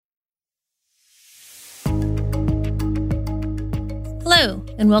Hello,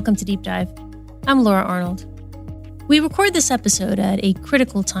 and welcome to Deep Dive. I'm Laura Arnold. We record this episode at a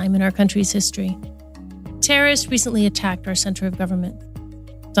critical time in our country's history. Terrorists recently attacked our center of government.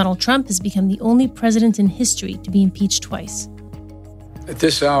 Donald Trump has become the only president in history to be impeached twice. At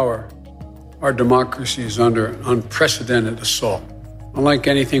this hour, our democracy is under unprecedented assault, unlike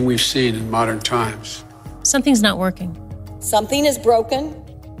anything we've seen in modern times. Something's not working. Something is broken,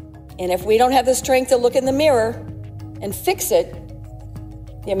 and if we don't have the strength to look in the mirror and fix it,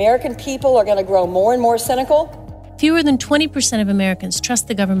 the American people are going to grow more and more cynical. Fewer than 20% of Americans trust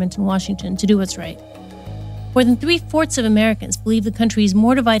the government in Washington to do what's right. More than 3/4 of Americans believe the country is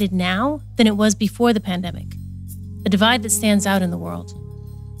more divided now than it was before the pandemic, a divide that stands out in the world.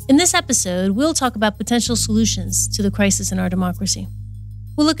 In this episode, we'll talk about potential solutions to the crisis in our democracy.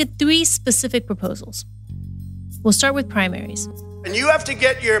 We'll look at 3 specific proposals. We'll start with primaries. And you have to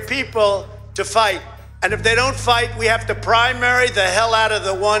get your people to fight. And if they don't fight, we have to primary the hell out of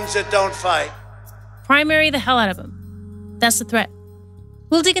the ones that don't fight. Primary the hell out of them. That's the threat.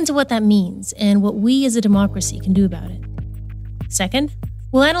 We'll dig into what that means and what we as a democracy can do about it. Second,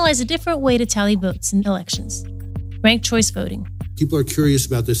 we'll analyze a different way to tally votes in elections. Ranked choice voting. People are curious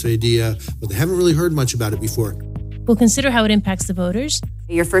about this idea, but they haven't really heard much about it before. We'll consider how it impacts the voters.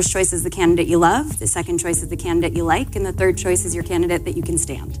 Your first choice is the candidate you love, the second choice is the candidate you like, and the third choice is your candidate that you can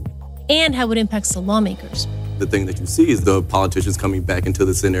stand. And how it impacts the lawmakers. The thing that you see is the politicians coming back into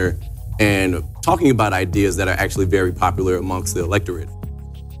the center and talking about ideas that are actually very popular amongst the electorate.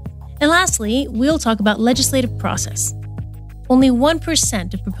 And lastly, we'll talk about legislative process. Only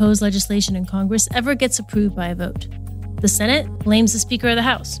 1% of proposed legislation in Congress ever gets approved by a vote. The Senate blames the Speaker of the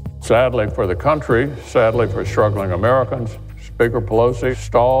House. Sadly for the country, sadly for struggling Americans, Speaker Pelosi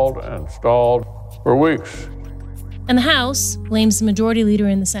stalled and stalled for weeks. And the House blames the majority leader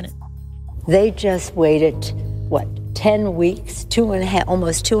in the Senate. They just waited, 10 weeks,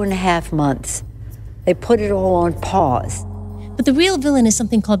 almost 2.5 months. They put it all on pause. But the real villain is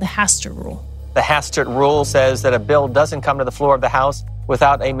something called the Hastert Rule. The Hastert Rule says that a bill doesn't come to the floor of the House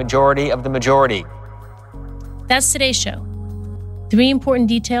without a majority of the majority. That's today's show. 3 important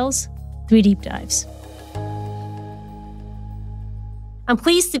details, 3 deep dives. I'm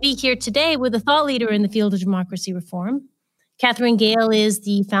pleased to be here today with a thought leader in the field of democracy reform. Katherine Gehl is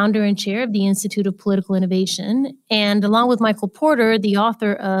the founder and chair of the Institute of Political Innovation, and along with Michael Porter, the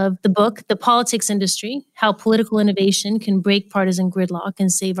author of the book, The Politics Industry, How Political Innovation Can Break Partisan Gridlock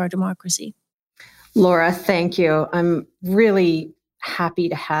and Save Our Democracy. Laura, thank you. I'm really happy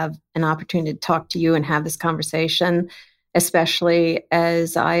to have an opportunity to talk to you and have this conversation, especially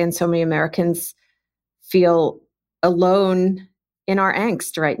as I and so many Americans feel alone in our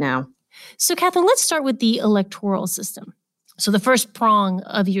angst right now. So, Katherine, let's start with the electoral system. So the first prong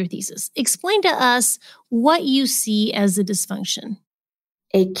of your thesis. Explain to us what you see as a dysfunction.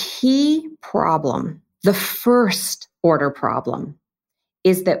 A key problem, the first order problem,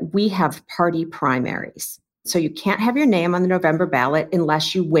 is that we have party primaries. So you can't have your name on the November ballot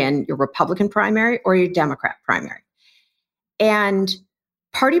unless you win your Republican primary or your Democrat primary. And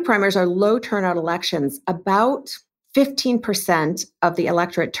party primaries are low turnout elections. About 15% of the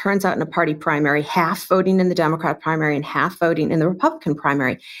electorate turns out in a party primary, half voting in the Democrat primary and half voting in the Republican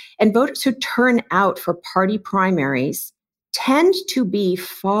primary. And voters who turn out for party primaries tend to be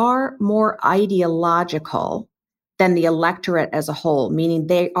far more ideological than the electorate as a whole, meaning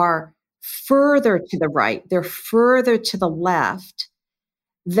they are further to the right, they're further to the left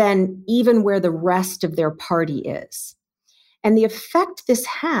than even where the rest of their party is. And the effect this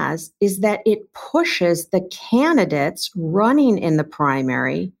has is that it pushes the candidates running in the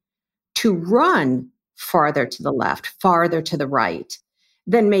primary to run farther to the left, farther to the right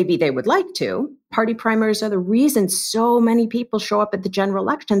than maybe they would like to. Party primaries are the reason so many people show up at the general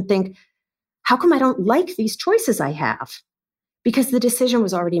election and think, how come I don't like these choices I have? Because the decision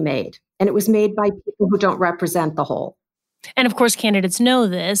was already made, and it was made by people who don't represent the whole. And of course, candidates know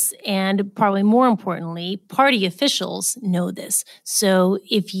this, and probably more importantly, party officials know this. So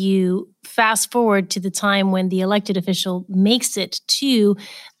if you fast forward to the time when the elected official makes it to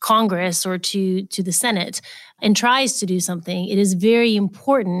Congress or to the Senate and tries to do something, it is very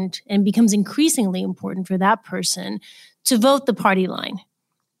important and becomes increasingly important for that person to vote the party line.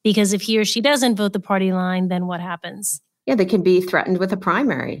 Because if he or she doesn't vote the party line, then what happens? Yeah, they can be threatened with a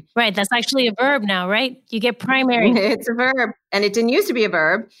primary. Right. That's actually a verb now, right? You get primary. It's a verb. And it didn't used to be a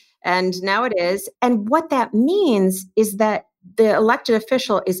verb. And now it is. And what that means is that the elected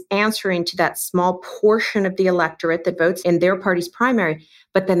official is answering to that small portion of the electorate that votes in their party's primary.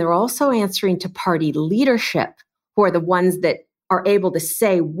 But then they're also answering to party leadership, who are the ones that are able to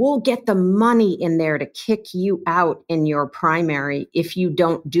say, we'll get the money in there to kick you out in your primary if you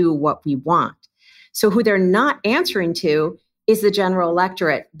don't do what we want. So who they're not answering to is the general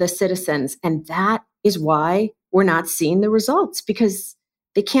electorate, the citizens. And that is why we're not seeing the results, because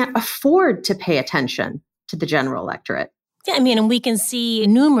they can't afford to pay attention to the general electorate. Yeah, I mean, and we can see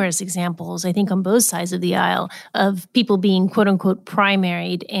numerous examples, I think, on both sides of the aisle of people being, quote unquote,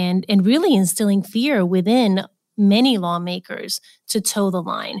 primaried and really instilling fear within many lawmakers to toe the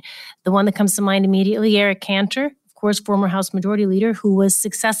line. The one that comes to mind immediately, Eric Cantor, of course, former House Majority Leader, who was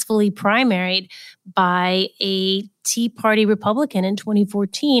successfully primaried by a Tea Party Republican in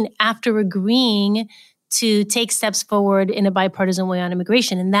 2014 after agreeing to take steps forward in a bipartisan way on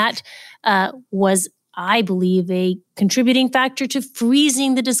immigration. And that was, I believe, a contributing factor to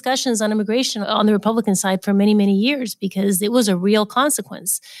freezing the discussions on immigration on the Republican side for many, many years, because it was a real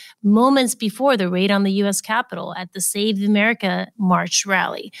consequence. Moments before the raid on the U.S. Capitol at the Save America March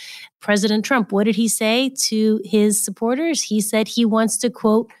rally, President Trump, what did he say to his supporters? He said he wants to,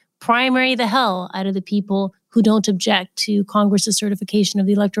 quote, primary the hell out of the people who don't object to Congress's certification of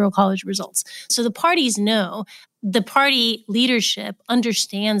the Electoral College results. So the parties know, the party leadership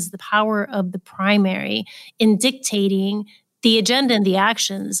understands the power of the primary in dictating the agenda and the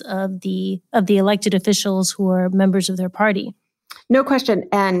actions of the elected officials who are members of their party. No question.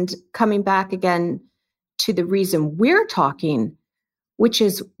 And coming back again to the reason we're talking, which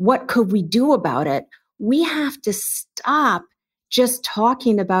is what could we do about it? We have to stop just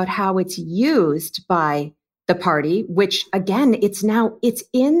talking about how it's used by the party, which again, it's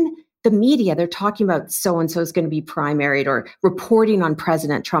in the media. They're talking about so-and-so is going to be primaried or reporting on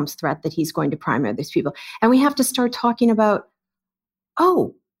President Trump's threat that he's going to primary these people. And we have to start talking about,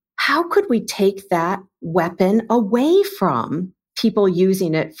 how could we take that weapon away from people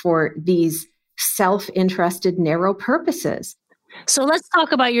using it for these self-interested, narrow purposes? So let's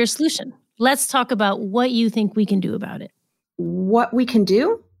talk about your solution. Let's talk about what you think we can do about it. What we can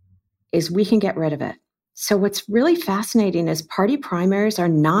do is we can get rid of it. So what's really fascinating is party primaries are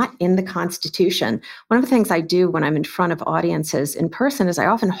not in the Constitution. One of the things I do when I'm in front of audiences in person is I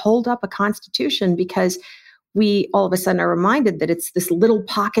often hold up a Constitution, because we all of a sudden are reminded that it's this little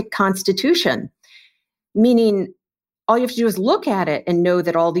pocket Constitution, meaning all you have to do is look at it and know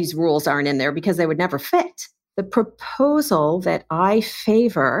that all these rules aren't in there because they would never fit. The proposal that I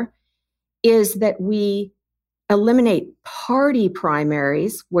favor is that we eliminate party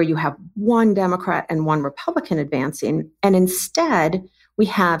primaries where you have one Democrat and one Republican advancing, and instead we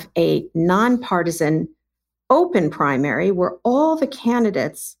have a nonpartisan open primary where all the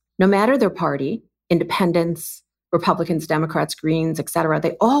candidates, no matter their party, independents, Republicans, Democrats, Greens, et cetera,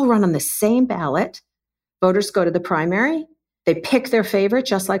 they all run on the same ballot. Voters go to the primary, they pick their favorite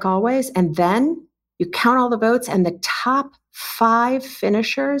just like always, and then you count all the votes and the top 5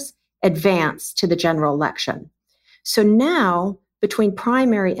 finishers advance to the general election. So now, between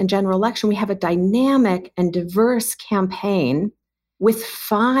primary and general election, we have a dynamic and diverse campaign with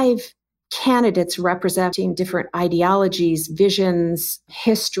 5 candidates representing different ideologies, visions,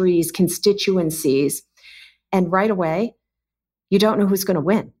 histories, constituencies. And right away, you don't know who's going to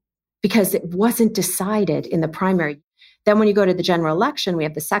win because it wasn't decided in the primary. Then when you go to the general election, we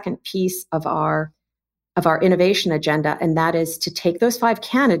have the second piece of our innovation agenda, and that is to take those 5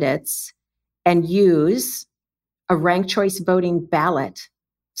 candidates and use a ranked choice voting ballot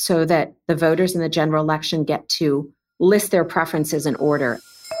so that the voters in the general election get to list their preferences in order.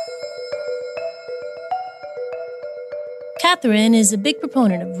 Catherine is a big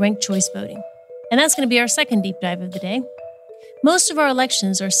proponent of ranked choice voting, and that's going to be our second deep dive of the day. Most of our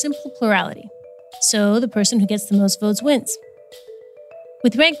elections are simple plurality, so the person who gets the most votes wins.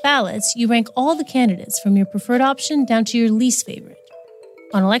 With ranked ballots, you rank all the candidates from your preferred option down to your least favorite.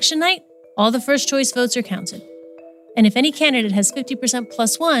 On election night, all the first choice votes are counted. And if any candidate has 50%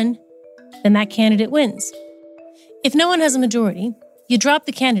 plus 1, then that candidate wins. If no one has a majority, you drop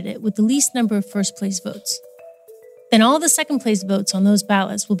the candidate with the least number of first place votes. Then all the second place votes on those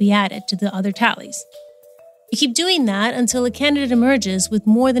ballots will be added to the other tallies. You keep doing that until a candidate emerges with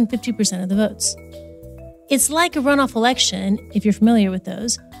more than 50% of the votes. It's like a runoff election, if you're familiar with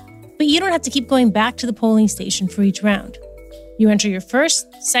those, but you don't have to keep going back to the polling station for each round. You enter your first,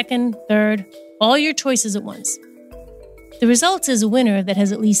 second, third, all your choices at once. The result is a winner that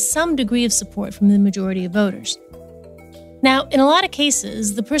has at least some degree of support from the majority of voters. Now, in a lot of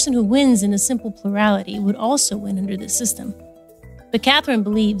cases, the person who wins in a simple plurality would also win under this system. But Catherine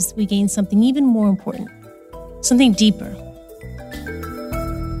believes we gain something even more important, something deeper.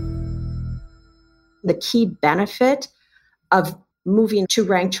 The key benefit of moving to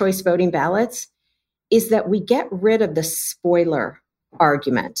ranked choice voting ballots is that we get rid of the spoiler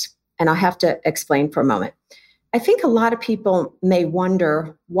argument. And I'll have to explain for a moment. I think a lot of people may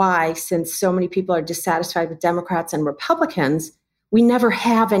wonder why, since so many people are dissatisfied with Democrats and Republicans, we never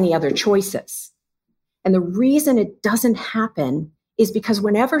have any other choices. And the reason it doesn't happen is because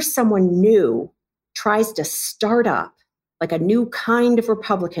whenever someone new tries to start up, like a new kind of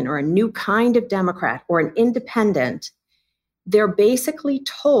Republican or a new kind of Democrat or an independent, they're basically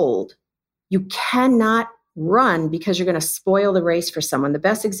told you cannot run because you're going to spoil the race for someone. The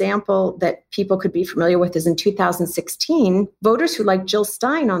best example that people could be familiar with is in 2016, voters who like Jill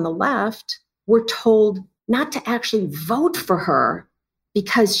Stein on the left were told not to actually vote for her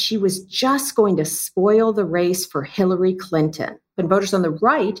because she was just going to spoil the race for Hillary Clinton. And voters on the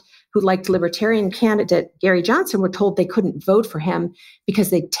right who liked Libertarian candidate Gary Johnson were told they couldn't vote for him because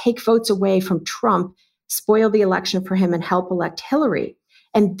they'd take votes away from Trump, spoil the election for him, and help elect Hillary.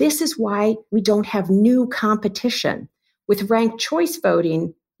 And this is why we don't have new competition. With ranked choice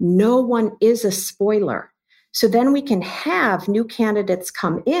voting, no one is a spoiler. So then we can have new candidates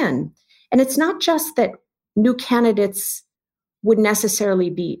come in. And it's not just that new candidates would necessarily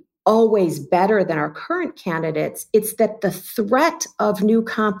be always better than our current candidates. It's that the threat of new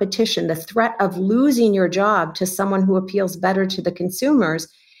competition, the threat of losing your job to someone who appeals better to the consumers,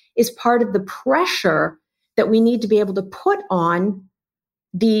 is part of the pressure that we need to be able to put on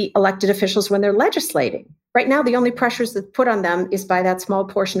the elected officials when they're legislating. Right now, the only pressures that put on them is by that small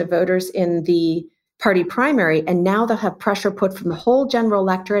portion of voters in the party primary. And now they'll have pressure put from the whole general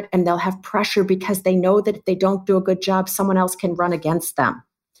electorate, and they'll have pressure because they know that if they don't do a good job, someone else can run against them.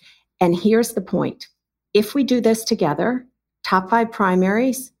 And here's the point. If we do this together, top 5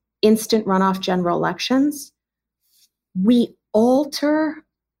 primaries, instant runoff general elections, we alter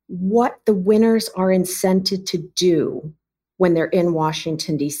what the winners are incented to do when they're in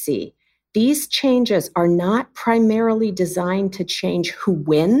Washington, D.C. These changes are not primarily designed to change who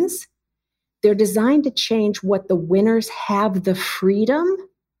wins. They're designed to change what the winners have the freedom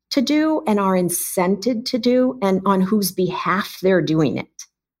to do and are incented to do, and on whose behalf they're doing it.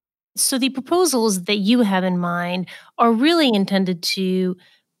 So the proposals that you have in mind are really intended to,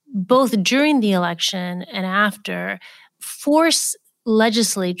 both during the election and after, force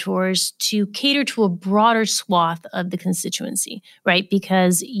legislators to cater to a broader swath of the constituency, right?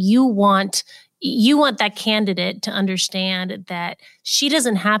 Because you want that candidate to understand that she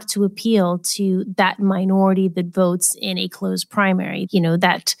doesn't have to appeal to that minority that votes in a closed primary,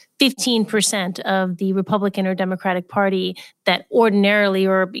 that 15% of the Republican or Democratic Party that ordinarily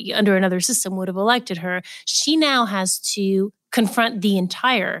or under another system would have elected her. She now has to confront the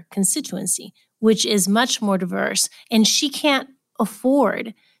entire constituency, which is much more diverse. And she can't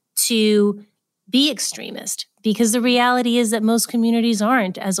afford to be extremist, because the reality is that most communities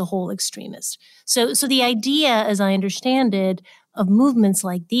aren't as a whole extremist. So the idea, as I understand it, of movements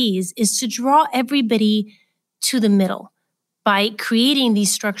like these is to draw everybody to the middle by creating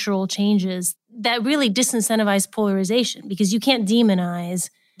these structural changes that really disincentivize polarization, because you can't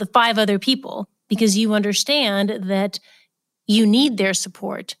demonize the 5 other people because you understand that you need their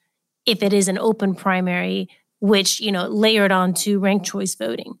support if it is an open primary, which, layered onto ranked choice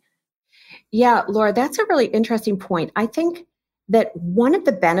voting. Yeah, Laura, that's a really interesting point. I think that one of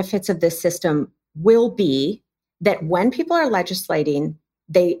the benefits of this system will be that when people are legislating,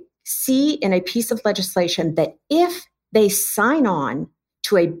 they see in a piece of legislation that if they sign on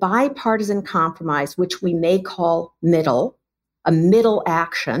to a bipartisan compromise, which we may call a middle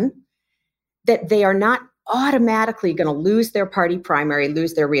action, that they are not automatically going to lose their party primary,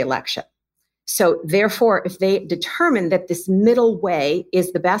 lose their reelection. So therefore, if they determine that this middle way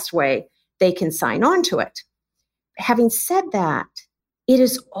is the best way, they can sign on to it. Having said that, it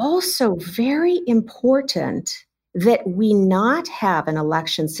is also very important that we not have an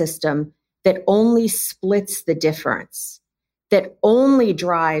election system that only splits the difference, that only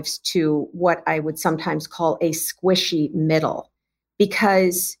drives to what I would sometimes call a squishy middle,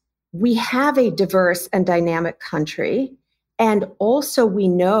 because we have a diverse and dynamic country. And also we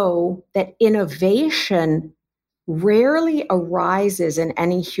know that innovation rarely arises in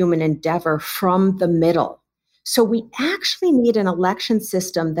any human endeavor from the middle. So we actually need an election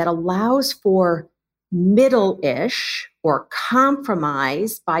system that allows for middle-ish or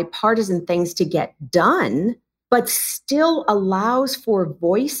compromise, bipartisan things to get done, but still allows for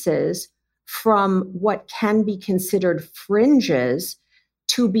voices from what can be considered fringes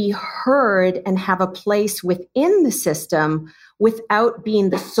to be heard and have a place within the system without being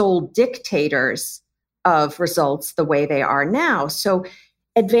the sole dictators of results the way they are now. So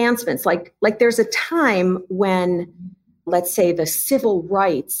advancements, like there's a time when let's say the civil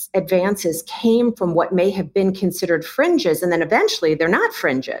rights advances came from what may have been considered fringes, and then eventually they're not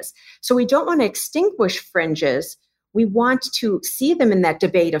fringes. So we don't want to extinguish fringes. We want to see them in that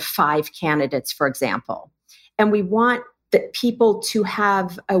debate of 5 candidates, for example. And we want that people to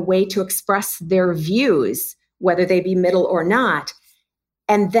have a way to express their views, whether they be middle or not,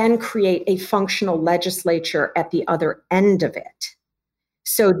 and then create a functional legislature at the other end of it.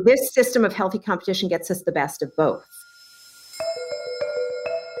 So this system of healthy competition gets us the best of both.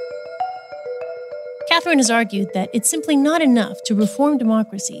 Catherine has argued that it's simply not enough to reform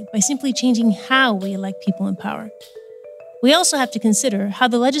democracy by simply changing how we elect people in power. We also have to consider how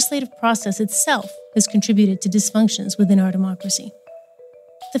the legislative process itself has contributed to dysfunctions within our democracy.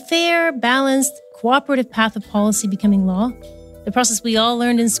 The fair, balanced, cooperative path of policy becoming law, the process we all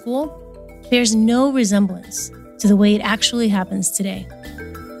learned in school, bears no resemblance to the way it actually happens today.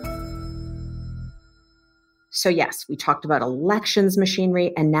 So yes, we talked about elections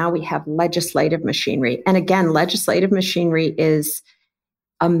machinery, and now we have legislative machinery. And again, legislative machinery is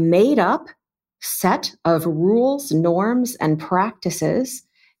a made-up set of rules, norms, and practices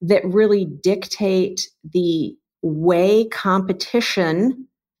that really dictate the way competition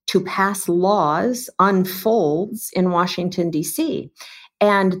to pass laws unfolds in Washington, D.C.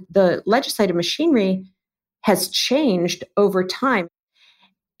 And the legislative machinery has changed over time.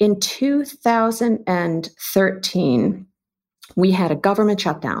 In 2013, we had a government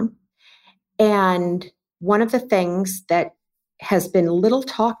shutdown. And one of the things that has been little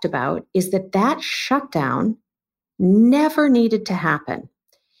talked about is that that shutdown never needed to happen.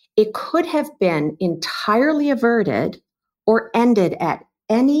 It could have been entirely averted or ended at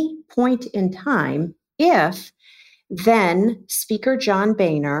any point in time if then Speaker John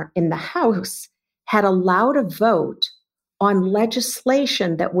Boehner in the House had allowed a vote on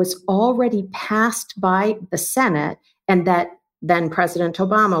legislation that was already passed by the Senate and that then President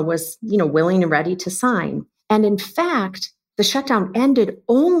Obama was, willing and ready to sign. And in fact, the shutdown ended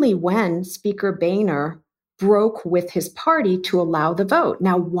only when Speaker Boehner broke with his party to allow the vote.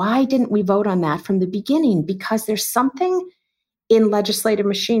 Now, why didn't we vote on that from the beginning? Because there's something in legislative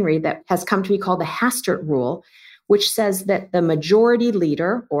machinery that has come to be called the Hastert Rule, which says that the majority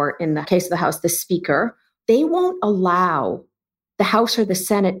leader, or in the case of the House, the Speaker, they won't allow the House or the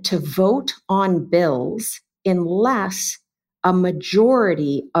Senate to vote on bills unless a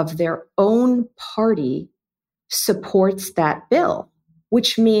majority of their own party supports that bill,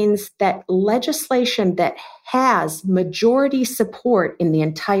 which means that legislation that has majority support in the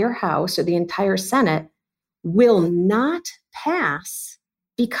entire House or the entire Senate will not pass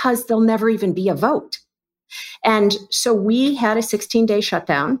because there'll never even be a vote. And so we had a 16-day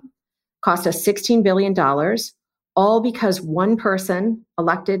shutdown, cost us $16 billion, all because one person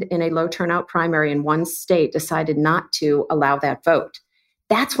elected in a low turnout primary in one state decided not to allow that vote.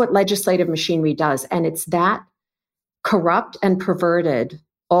 That's what legislative machinery does. And it's that corrupt and perverted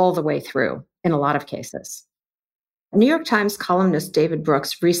all the way through in a lot of cases. New York Times columnist David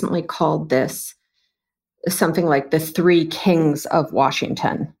Brooks recently called this something like the 3 kings of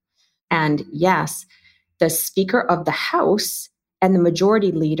Washington. And yes, the Speaker of the House and the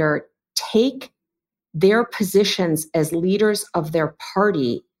majority leader take their positions as leaders of their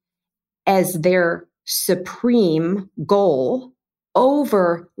party as their supreme goal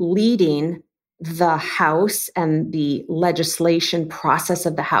over leading the House and the legislation process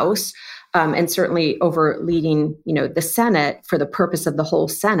of the House, and certainly over leading, the Senate for the purpose of the whole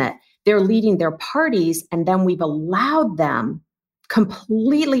Senate. They're leading their parties, and then we've allowed them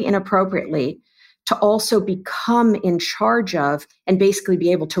completely inappropriately to also become in charge of and basically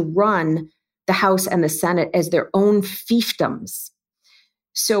be able to run the House and the Senate as their own fiefdoms.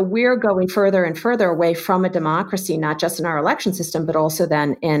 So we're going further and further away from a democracy, not just in our election system, but also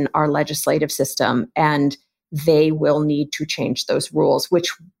then in our legislative system. And they will need to change those rules,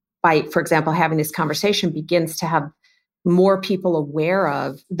 which by, for example, having this conversation begins to have more people aware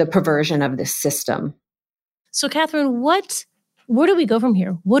of the perversion of this system. So, Catherine, where do we go from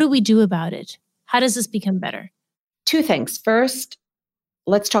here? What do we do about it? How does this become better? 2 things. First,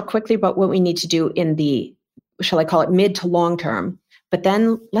 let's talk quickly about what we need to do in the, shall I call it, mid to long term. But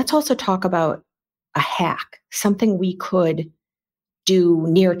then let's also talk about a hack, something we could do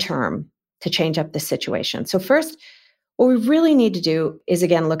near term to change up the situation. So first, what we really need to do is,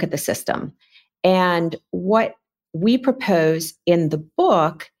 again, look at the system. And what we propose in the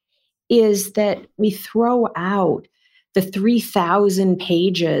book is that we throw out the 3,000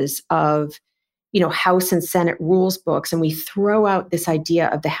 pages of House and Senate rules books, and we throw out this idea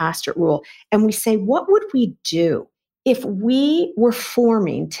of the Hastert Rule, and we say, what would we do if we were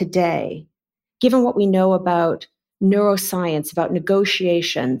forming today, given what we know about neuroscience, about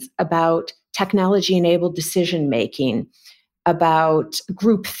negotiations, about technology-enabled decision-making, about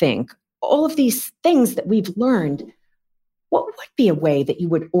groupthink, all of these things that we've learned, what would be a way that you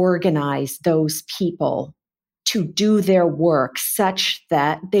would organize those people to do their work such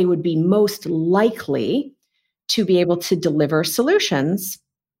that they would be most likely to be able to deliver solutions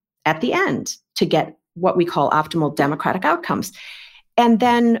at the end to get what we call optimal democratic outcomes? And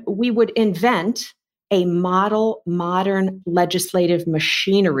then we would invent a model modern legislative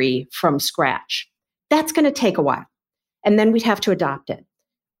machinery from scratch. That's going to take a while. And then we'd have to adopt it.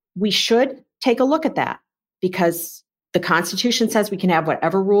 We should take a look at that because the Constitution says we can have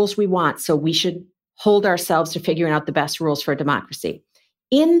whatever rules we want. So we should hold ourselves to figuring out the best rules for a democracy.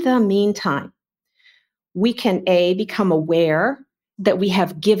 In the meantime, we can become aware that we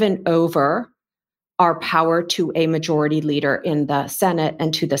have given over our power to a majority leader in the Senate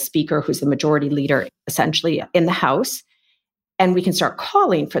and to the Speaker, who's the majority leader essentially in the House. And we can start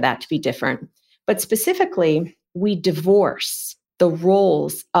calling for that to be different. But specifically, we divorce the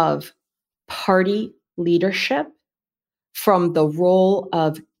roles of party leadership from the role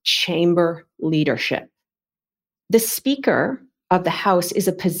of chamber leadership. The Speaker of the House is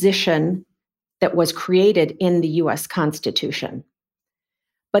a position that was created in the US Constitution.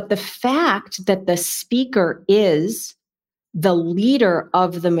 But the fact that the Speaker is the leader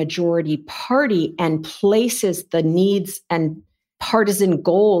of the majority party and places the needs and partisan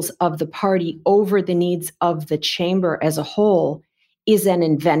goals of the party over the needs of the chamber as a whole is an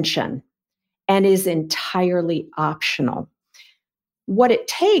invention and is entirely optional. What it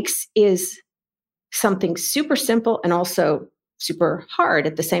takes is something super simple and also super hard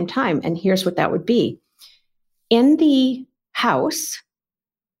at the same time. And here's what that would be. In the House,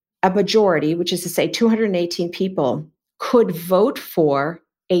 a majority, which is to say 218 people, could vote for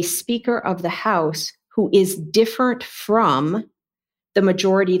a Speaker of the House who is different from the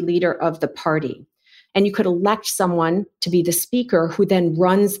majority leader of the party. And you could elect someone to be the Speaker who then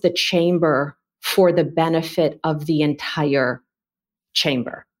runs the chamber for the benefit of the entire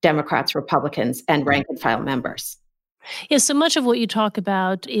chamber, Democrats, Republicans, and rank and file members. Yeah, so much of what you talk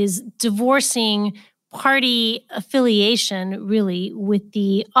about is divorcing party affiliation really with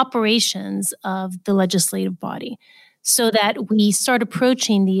the operations of the legislative body so that we start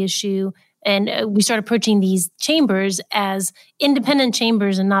approaching the issue and we start approaching these chambers as independent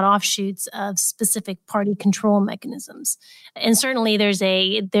chambers and not offshoots of specific party control mechanisms. And certainly there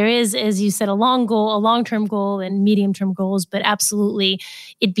is, as you said, a long-term goal and medium-term goals, but absolutely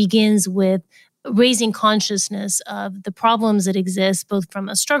it begins with raising consciousness of the problems that exist, both from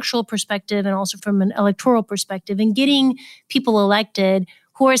a structural perspective and also from an electoral perspective, and getting people elected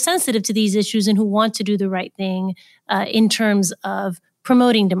who are sensitive to these issues and who want to do the right thing in terms of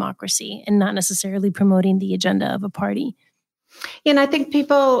promoting democracy and not necessarily promoting the agenda of a party. And I think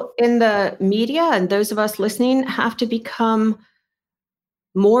people in the media and those of us listening have to become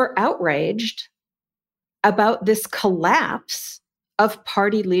more outraged about this collapse of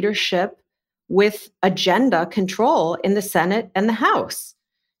party leadership with agenda control in the Senate and the House.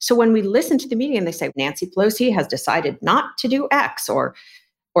 So when we listen to the media and they say Nancy Pelosi has decided not to do X or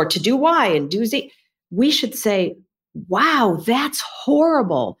to do Y and do Z, we should say, wow, that's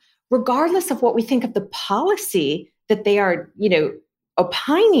horrible. Regardless of what we think of the policy that they are,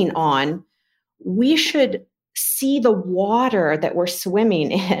 opining on, we should see the water that we're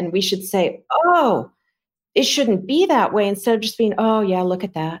swimming in. We should say, oh, it shouldn't be that way, instead of just being, oh yeah, look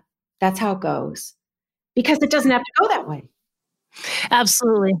at that. That's how it goes. Because it doesn't have to go that way.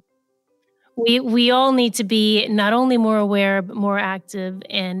 Absolutely. We all need to be not only more aware, but more active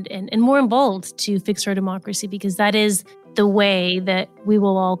and more emboldened to fix our democracy, because that is the way that we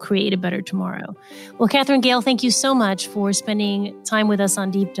will all create a better tomorrow. Well, Katherine Gehl, thank you so much for spending time with us on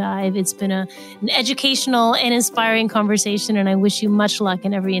Deep Dive. It's been an educational and inspiring conversation, and I wish you much luck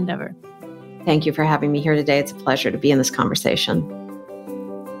in every endeavor. Thank you for having me here today. It's a pleasure to be in this conversation.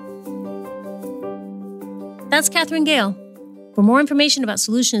 That's Katherine Gehl. For more information about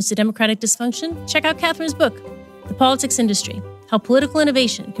solutions to democratic dysfunction, check out Katherine's book, The Politics Industry: How Political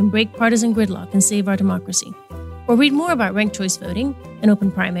Innovation Can Break Partisan Gridlock and Save Our Democracy. Or read more about ranked choice voting and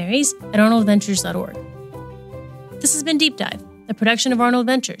open primaries at arnoldventures.org. This has been Deep Dive, a production of Arnold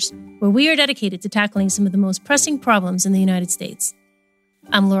Ventures, where we are dedicated to tackling some of the most pressing problems in the United States.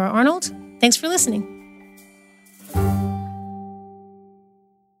 I'm Laura Arnold. Thanks for listening.